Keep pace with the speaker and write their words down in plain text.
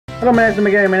Hello, my name is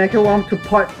Miguel, and welcome to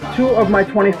part 2 of my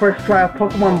 21st try of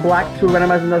Pokemon Black to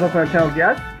Randomizer Nuzlocke for the channel.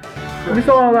 Yes. If we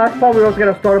saw in the last part, we also get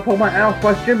a starter Pokemon and our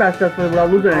first gym battle successfully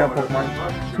without losing any of Pokemon.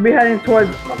 So we're heading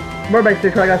towards Burbank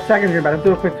City to I got second gym battle. Let's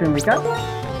do a quick team recap.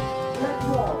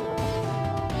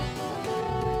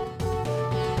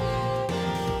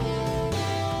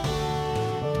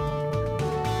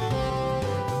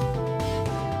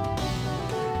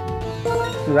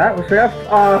 Do that. We have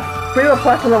Freedom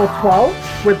Plus to level 12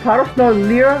 with Powder Snow,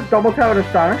 Leer, Double Tap, and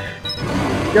Astonish.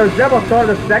 There's Zebra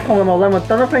started the deck on level 11 with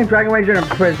Thunderflame, Dragon Ranger, and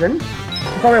Prison.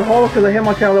 So we have Holo to the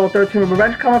Hitmonchan level 13 with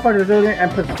Revenge, Common Punch, Resilience,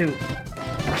 and Pursuit.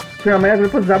 So we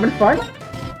put Zeb in front.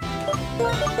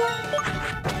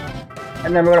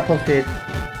 And then we're gonna proceed.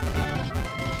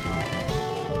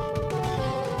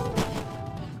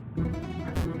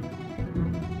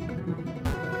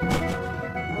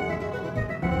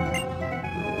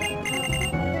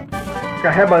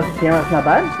 Got Headbutt's team, that's not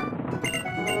bad.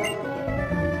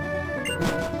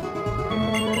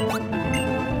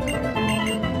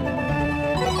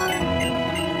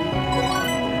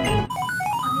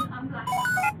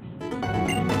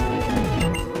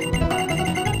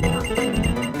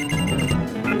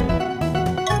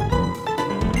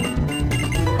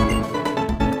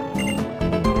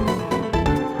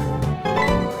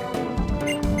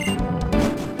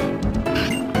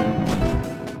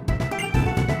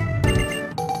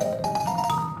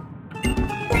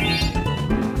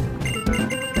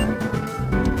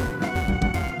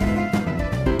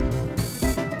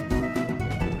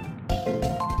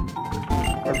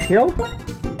 Heal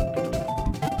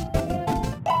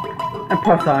and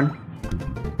press on.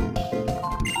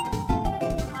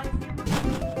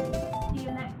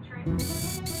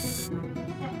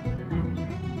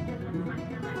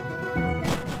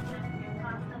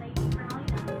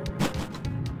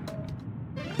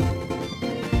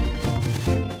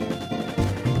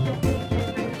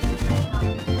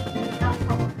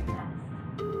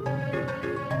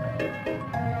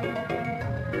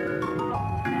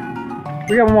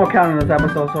 We got one more count in this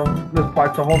episode, so this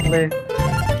part, so hopefully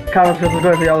count is just as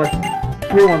good as the other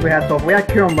 3 ones we had so far. We had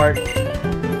Kyurem, but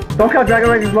don't count Dragon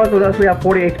Ranger's blood, so we have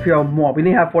 40 HP or more. We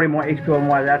didn't have 40 more HP or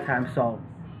more at that time, so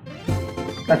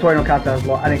that's why I don't count that as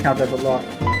loss. I didn't count that as a loss.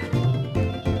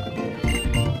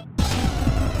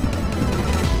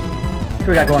 What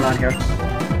we got going on here?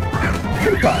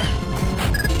 Good try.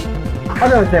 I'll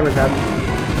never stay with that.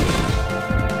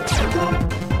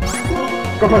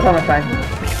 Go for a summon sign.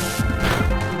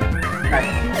 Nice.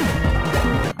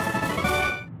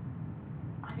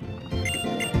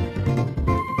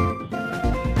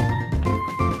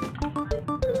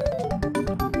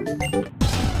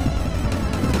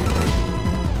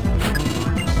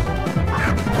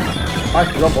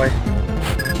 Nice, good boy.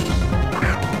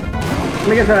 Let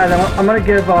me get to that. I'm gonna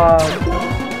give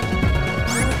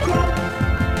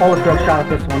Holofield a shot at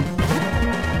this one.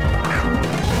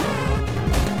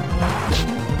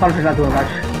 Hunter's not doing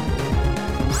much.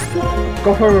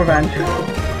 Go for Revenge.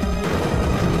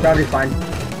 That'll be fine.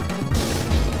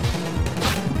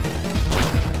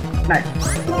 Nice.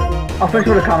 I'll finish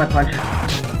with a Comet Punch.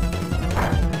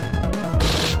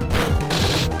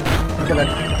 Look at this.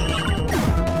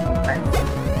 Nice.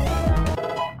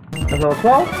 That's level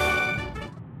 12.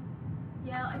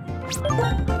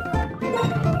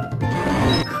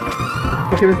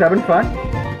 Let's give it 7 fun.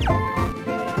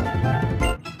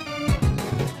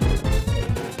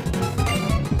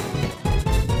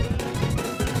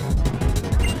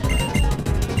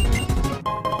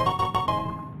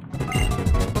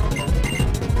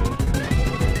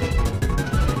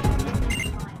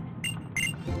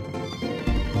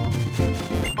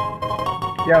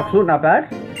 Yeah, Absolute, not bad.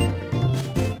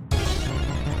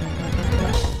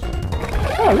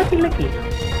 Oh, looky.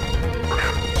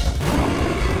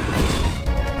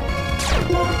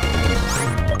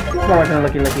 More like a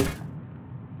looky.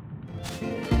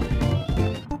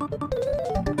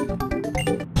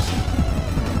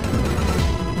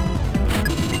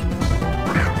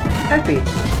 Happy.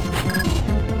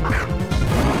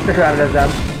 Check her out of that.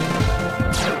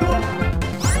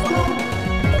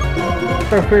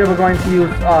 For free, we're going to use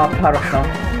Powder Snow.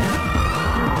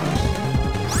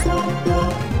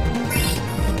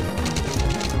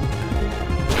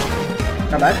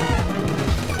 Not bad.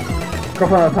 Go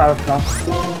for another Powder Snow.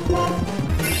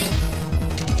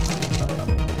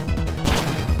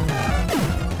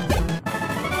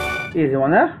 Easy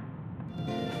one there.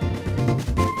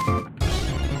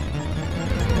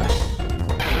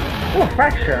 Oh,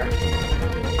 Fracture.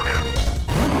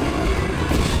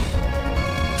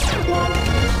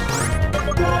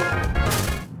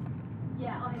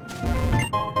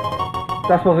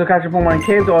 That's supposed to catch up on one in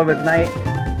caves or if it's night.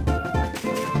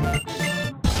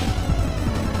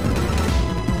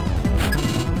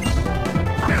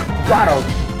 Bottle.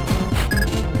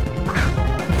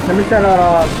 Let me set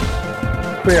out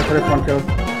clear for this one too.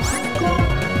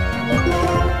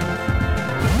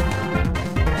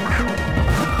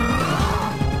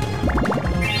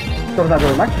 So it's not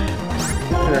really much.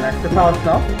 To the next pile of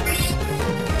snow.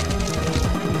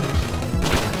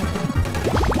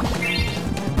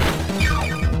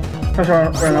 I'm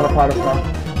sure we're another pile of snow.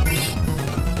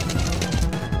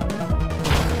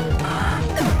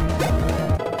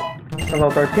 Level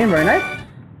 13, very nice.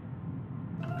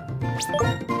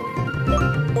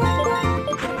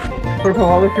 Purple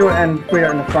holy fuel and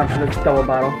Frida in the front for this double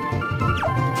battle.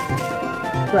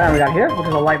 So, and we got here, which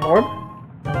is a light orb.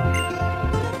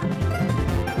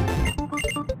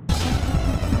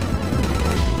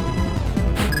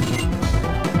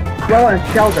 Yellow and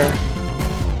Shelter.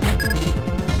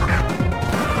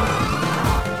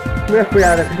 We have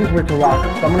Frida because she's weird to rock,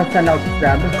 so I'm gonna send out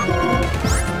Zeb.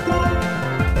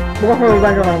 We'll go for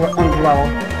revenge on the level.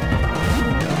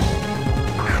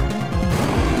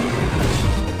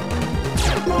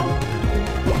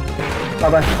 Oh,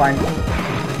 that's fine.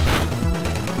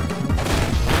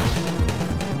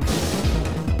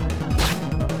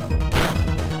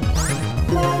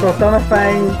 So Thunder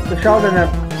Fang, the Sheldon,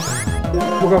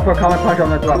 we'll go for a Comet Punch on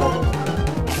this level.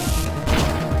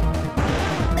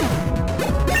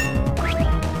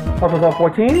 Plus level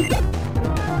 14.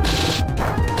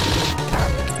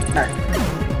 Nice.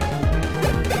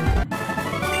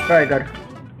 Very good.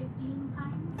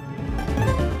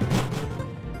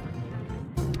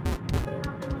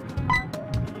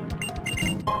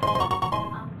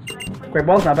 Great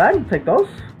balls, not bad. Take those.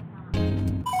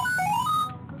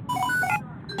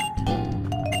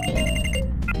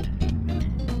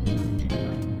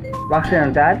 Roxy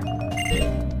and Dad.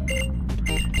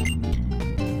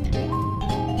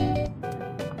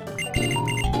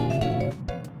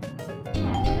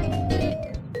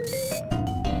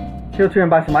 Chill 2 and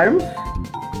buy some items.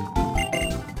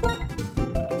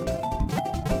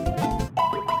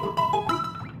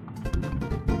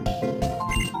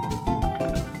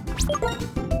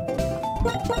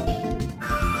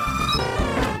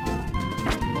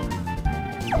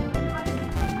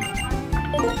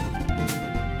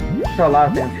 A lot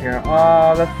of things here.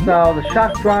 Let's sell the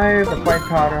shock drive, the white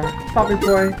powder, poppy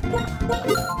toy,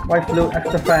 white flute,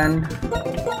 extra fan,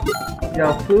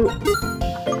 yellow flute,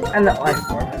 and the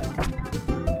life orb.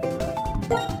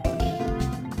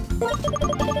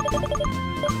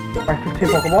 Buy 15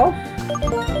 Pokeballs,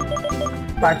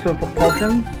 5 super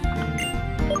potions.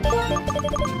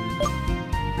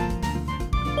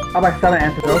 I'll buy 7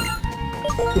 antidotes,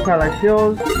 2 paralyzed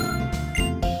heals,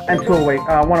 and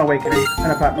 1 awakening,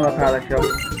 and another paralyzed shield.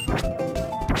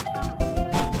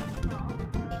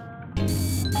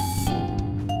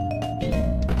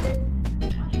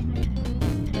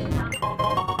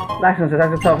 Licenses, I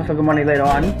can sell for some good money later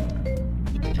on.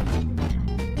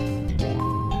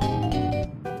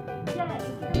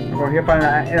 Over here, find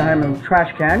an item in the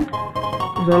trash can.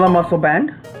 There's another muscle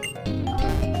band.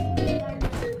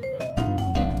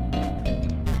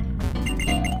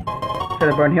 Set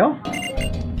a burn heal.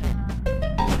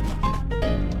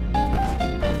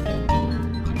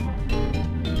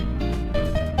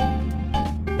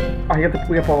 Oh, we get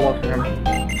Pokeballs for him.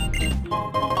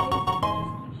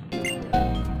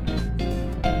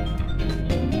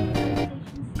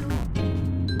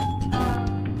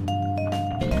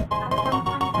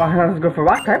 This is good for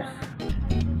rock types.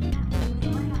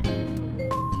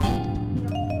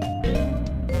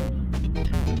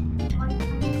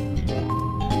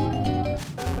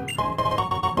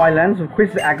 My lens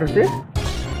increases accuracy.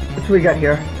 That's what we got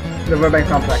here. The Burbank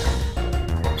Complex.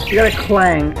 You got a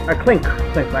clang, a clink,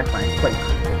 not clang, clink.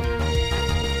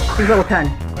 He's level 10.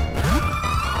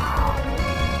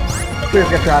 Please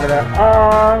get you out of there.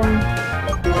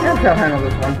 Let's handle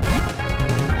this one.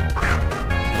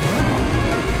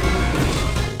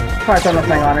 Try Thunder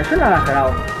Fang on it. Should not knock it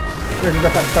out. This is the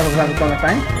special event with Thunder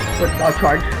Fang, which I'll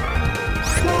charge.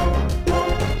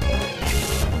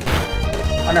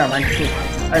 Oh, never mind. I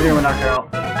didn't even knock her out.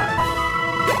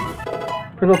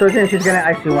 For level 13, she's getting an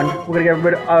icy one. We're gonna get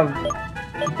rid of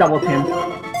double team.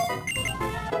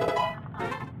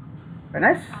 Very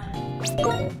nice.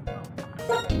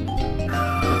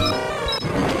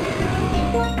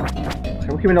 Okay,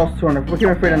 we're keeping those two on the. We're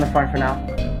keeping Frida in the front for now.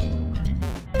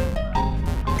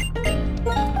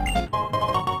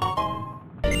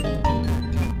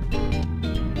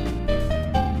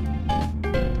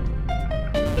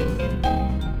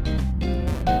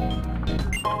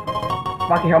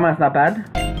 Rocky helmet is not bad.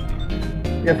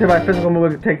 Gets hit by a physical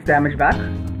move, it takes damage back.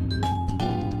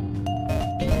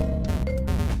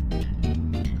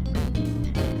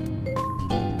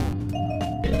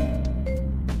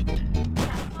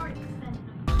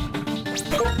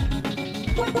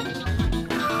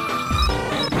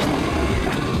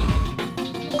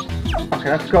 Okay,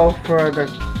 let's go for the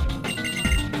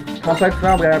complex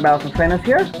round. We gotta battle some trainers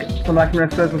here. Some last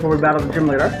minute first before we battle the gym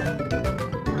leader.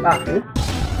 Ah, see?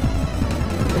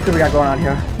 Let's see what we got going on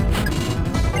here.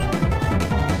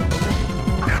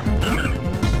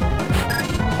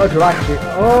 Oh, July.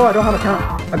 Oh, I don't have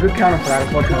a good counter for that,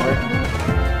 unfortunately.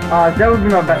 That would be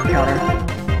my best counter.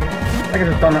 I can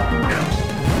just stun it.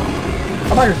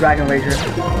 How about just Dragon Rager?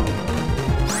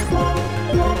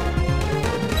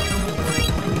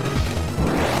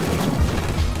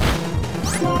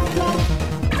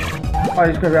 Oh,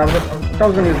 he's gonna be able to. I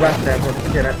was gonna use rest there, but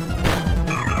get it.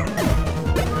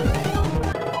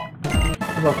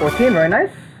 Level 14, very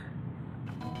nice.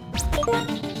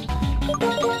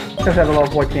 Just have a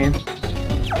level 14.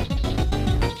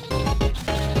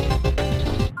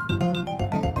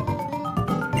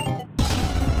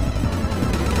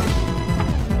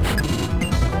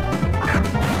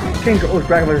 Change. Oh,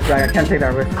 Dragon versus Dragon. I can't take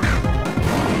that risk.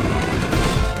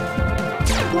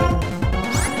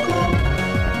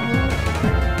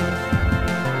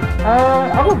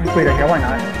 I'll go for Freedom here, why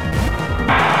not?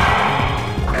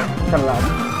 It's allowed.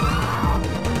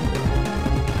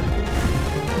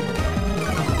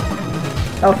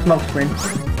 That was smoke screen.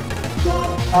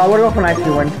 What about for an icy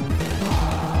wind?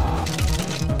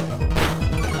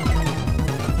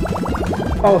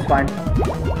 Oh, it's fine.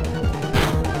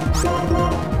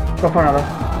 Go for another.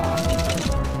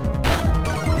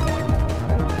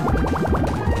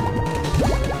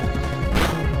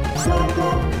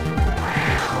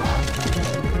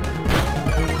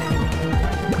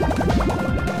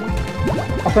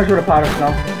 I'll finish with a powder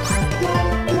snow.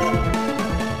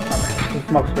 Okay,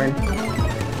 smoke screen.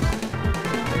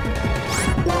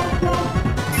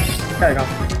 There you go.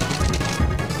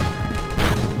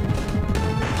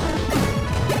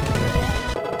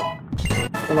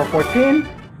 Level 14.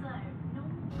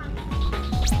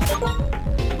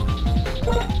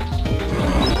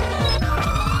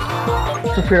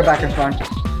 Just fear back in front.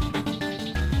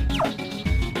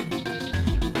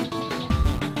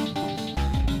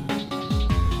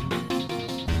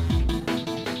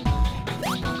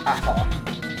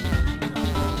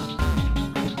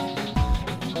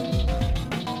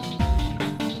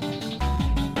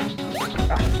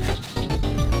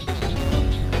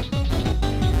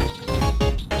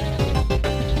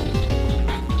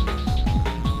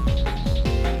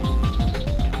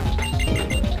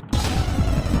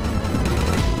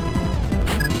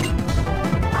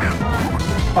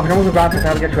 Oh, I'm the ground to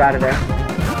how to get you out of there.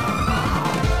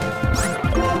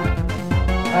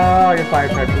 Oh, you're fire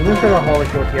charge. We're gonna throw a holy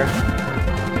shield here.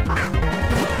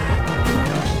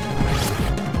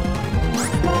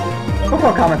 Go for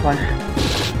a comet punch.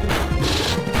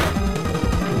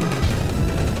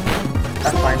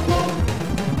 That's fine.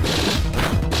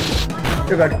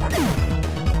 You're good.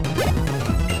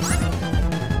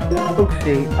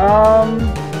 Oopsie.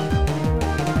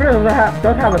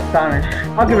 Does have Astonish.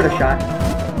 I'll give it a shot.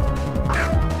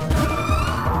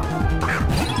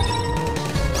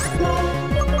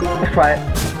 Let's try it.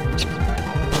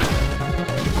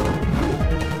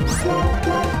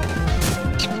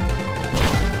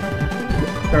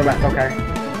 Throw back, okay.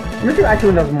 Let me see if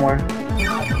Icy does more.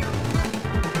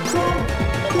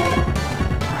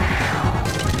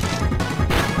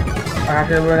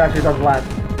 Actually, it actually does less.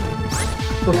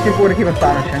 So skip forward to keep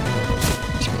Astonishing.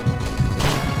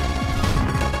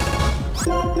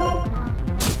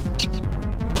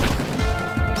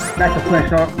 Nice to finish,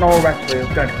 no rest for you,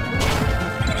 good.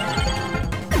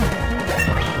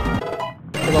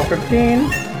 Level 15,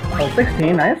 level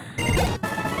 16, nice.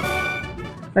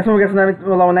 Next one we get to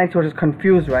level 19, which is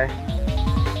Confused Ray.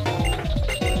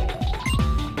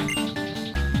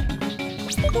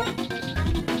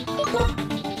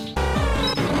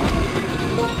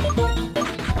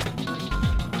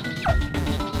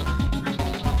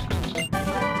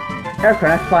 Aircraft,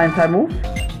 nice flying type move.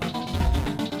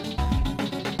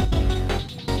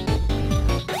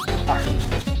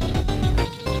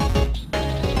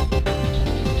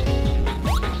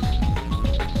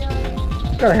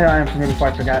 Gotta hit on him for me before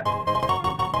I forget.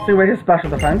 So we his special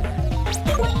defense.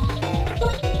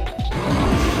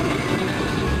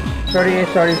 38,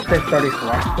 36,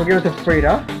 34. We'll give it to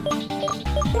Frida.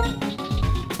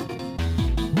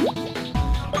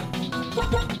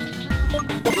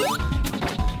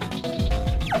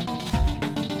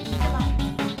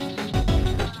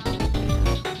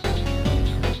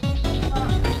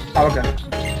 Oh, we're good.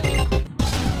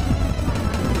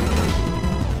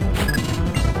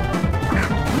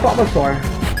 Bulbasaur.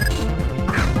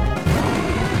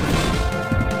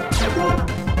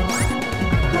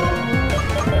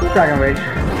 Dragon Rage.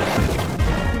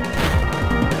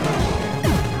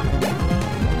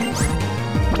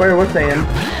 Wait, what's saying?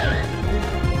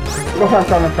 Go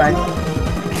fast on the thing.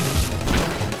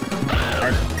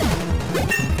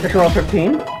 Extra level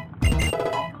 15.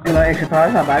 And the ancient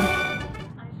power, not bad.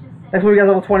 Next one we got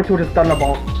level 22, just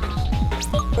Thunderbolt.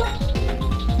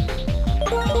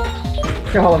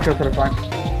 Okay, hold on, to the front.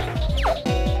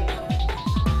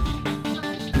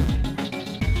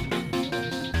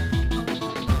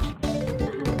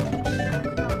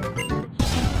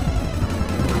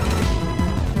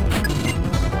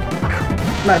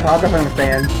 Nice, I'll definitely stay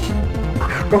in.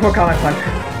 Go for a comic punch.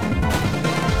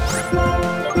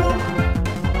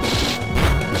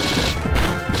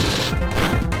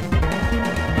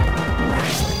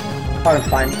 Oh, it's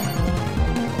fine.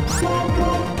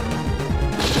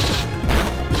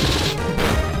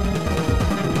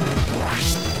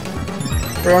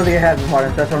 We don't think it has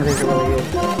hardness, that's one of the things to really use.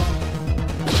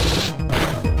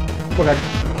 We're good.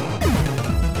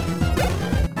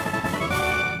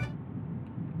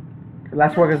 The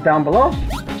last work is down below.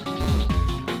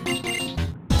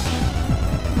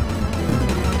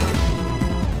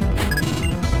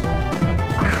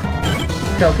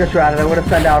 Okay, let's get you out of there. We're gonna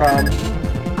send out,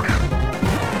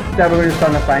 yeah, we're gonna just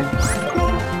stun the fight.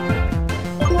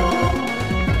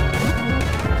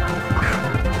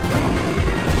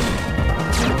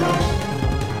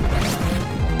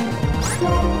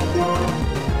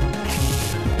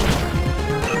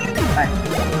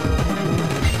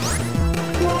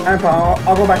 I'm fine,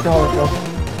 I'll go back to Holy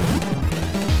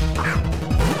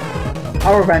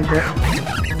I'll revenge it.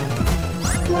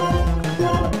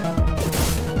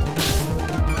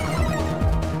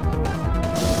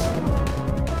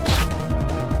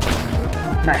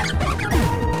 Nice.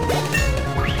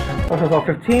 What's level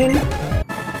 15?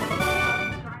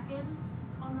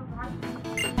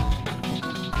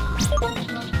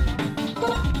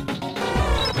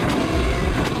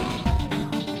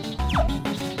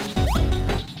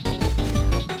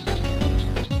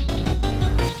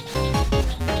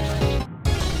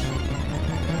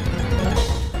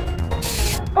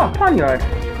 Oh, Ponyard.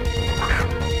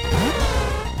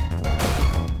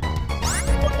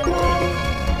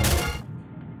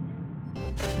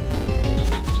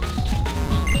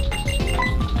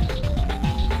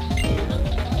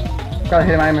 Gotta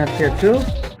hit him here too.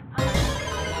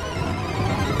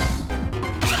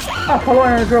 Oh, follow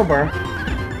in a drill burr.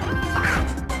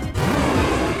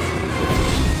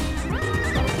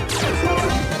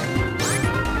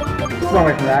 Run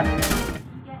away from that.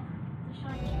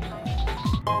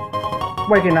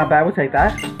 Waking not bad, we'll take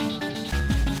that.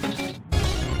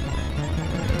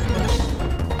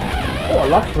 Oh, a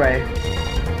Lux Ray.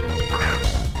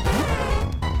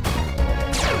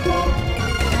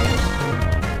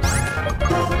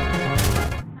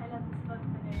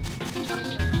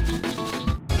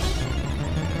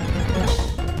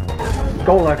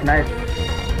 Golurk, nice.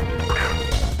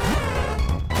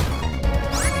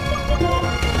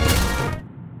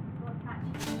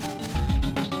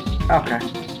 Okay.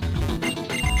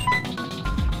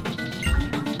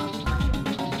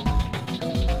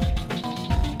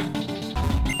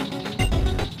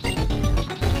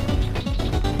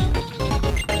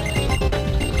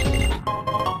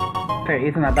 Okay,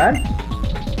 isn't that bad?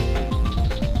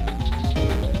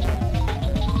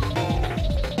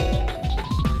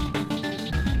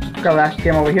 Got last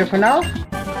game over here for now.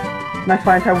 Nice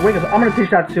fine type of Wiggles. I'm gonna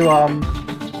teach that to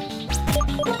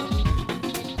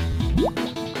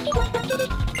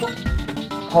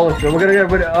Holy shit, we're gonna get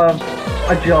rid of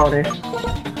agility.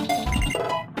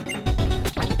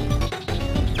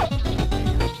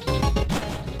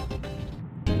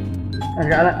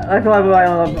 Okay, I like to rely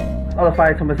on other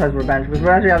fighting besides Revenge, because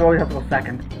Revenge you always have to go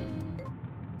second.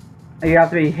 And you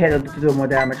have to be hit to do more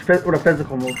damage with a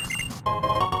physical move.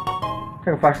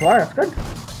 Take a flash fire, that's good.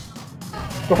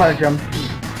 Go find a gem.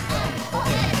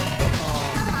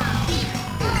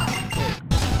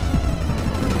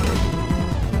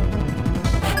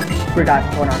 We got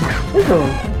one on. This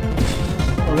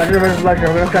one. Legendary versus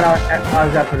Legendary. We're gonna send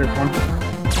out Zep for this one.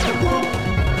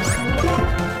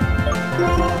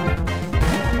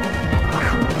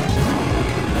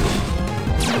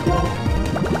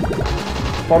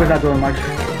 Bobby's not doing much.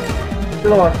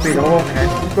 Still low speed, oh, okay.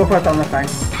 Let's go for it on the thing.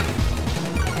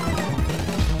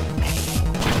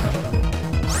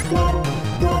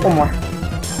 One more.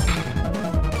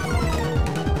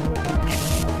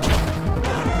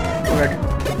 Okay.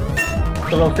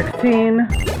 So level 16.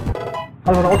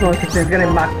 Although the ultimate 16 is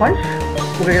getting Mach Punch.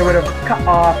 We're gonna get rid of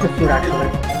Pursuit actually.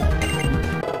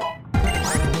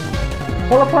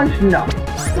 Polar Punch? No.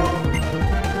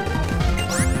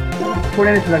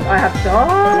 28 is like, I have to.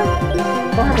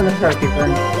 Don't have to necessarily keep it.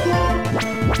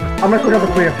 I'm gonna switch out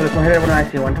the creator for this one. Hit it when I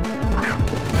see one.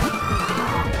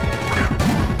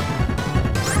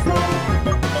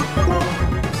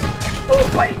 Oh,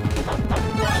 fight!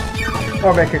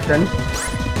 Orbit kicks in.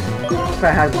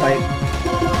 That has fight.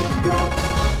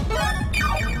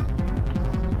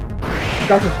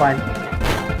 Gus is fine.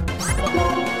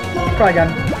 Try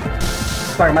again.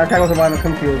 Sorry, my attack was a little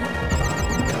confused.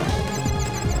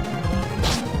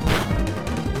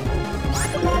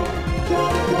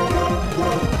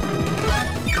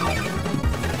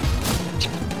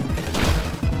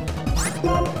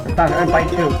 It's not gonna fight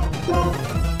too.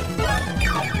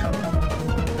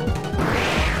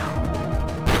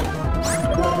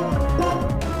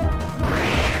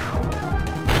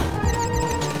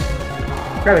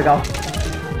 There we go.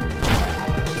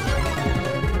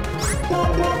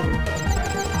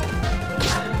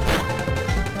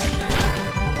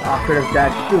 Ah, could have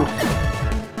died. Shoot.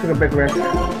 Took a big risk.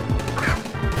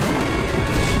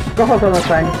 Go for the other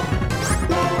thing.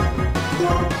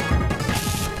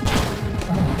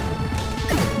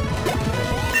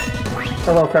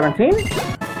 Level 17.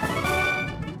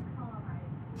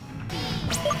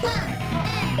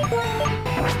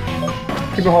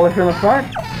 Keep it holy in the front.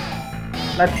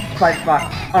 Let's fight back.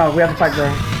 Oh, we have to fight the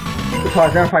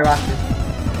cars. They're gonna fight back.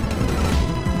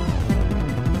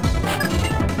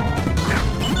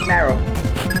 Narrow.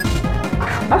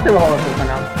 I'll stay with all of this for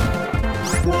now.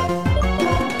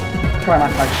 Try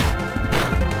not fight.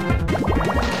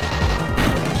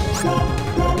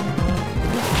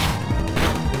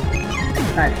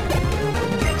 Nice.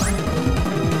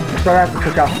 So I have to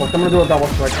switch out first. I'm gonna do a double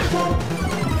switch.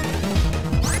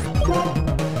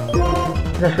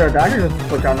 Just sure, I can just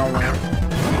switch out normally.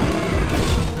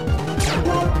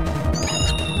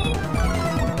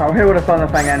 I'll hit with a thunder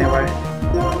thing anyway.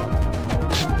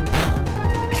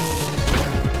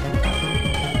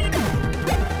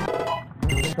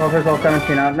 Well, there's all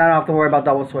 17 now. Now I don't have to worry about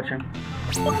double switching.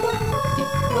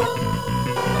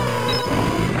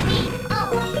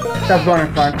 That's going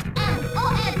in front.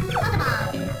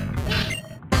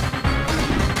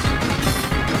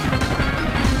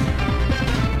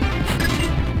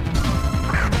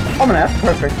 Oh man, that's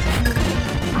perfect.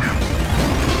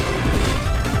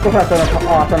 Go for that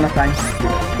thunder thing.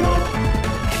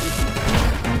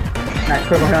 Nice,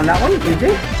 critical hit on that one.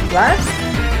 Easy. Last.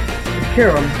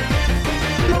 Cure him.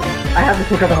 I have to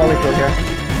switch out the Holy Field here.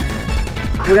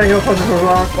 We gotta heal closer to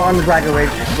on the Dragon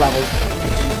Rage levels.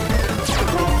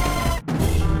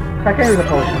 So I can't use a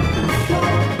potion.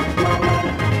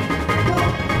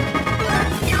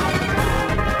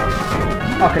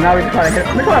 Okay, now we can try to hit.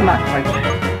 Let me try a Mach Punch.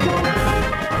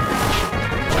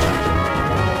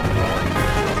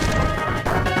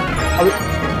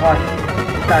 Oh,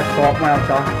 that's fault. My own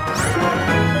fault.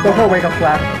 Go for a wake up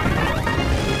slap.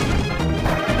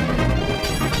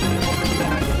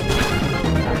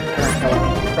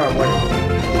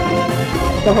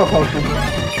 Go for a potion.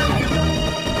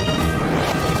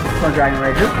 One Dragon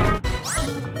Rages.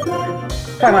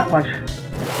 Try Mach Punch.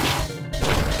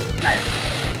 Nice.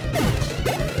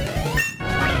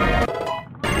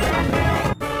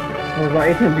 That was about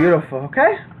 18 beautiful,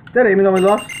 okay? Did it, even though we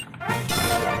lost.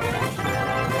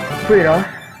 Frito.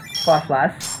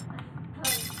 Last.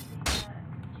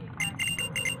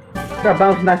 Got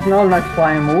bounce nice and all, nice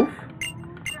flying move.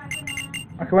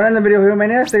 Okay, we're ending the video here,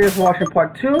 man. Thank you for watching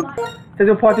part 2.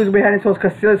 Today's part 2 will be heading towards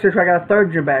Castilla to try to get a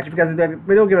 3rd gym badge. If you guys enjoyed the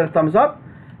video, give it a thumbs up.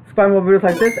 Subscribe more videos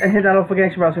like this, and hit that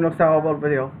notification bell so you know next time I upload a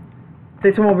video.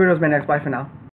 Stay tuned for more videos, man. Bye for now.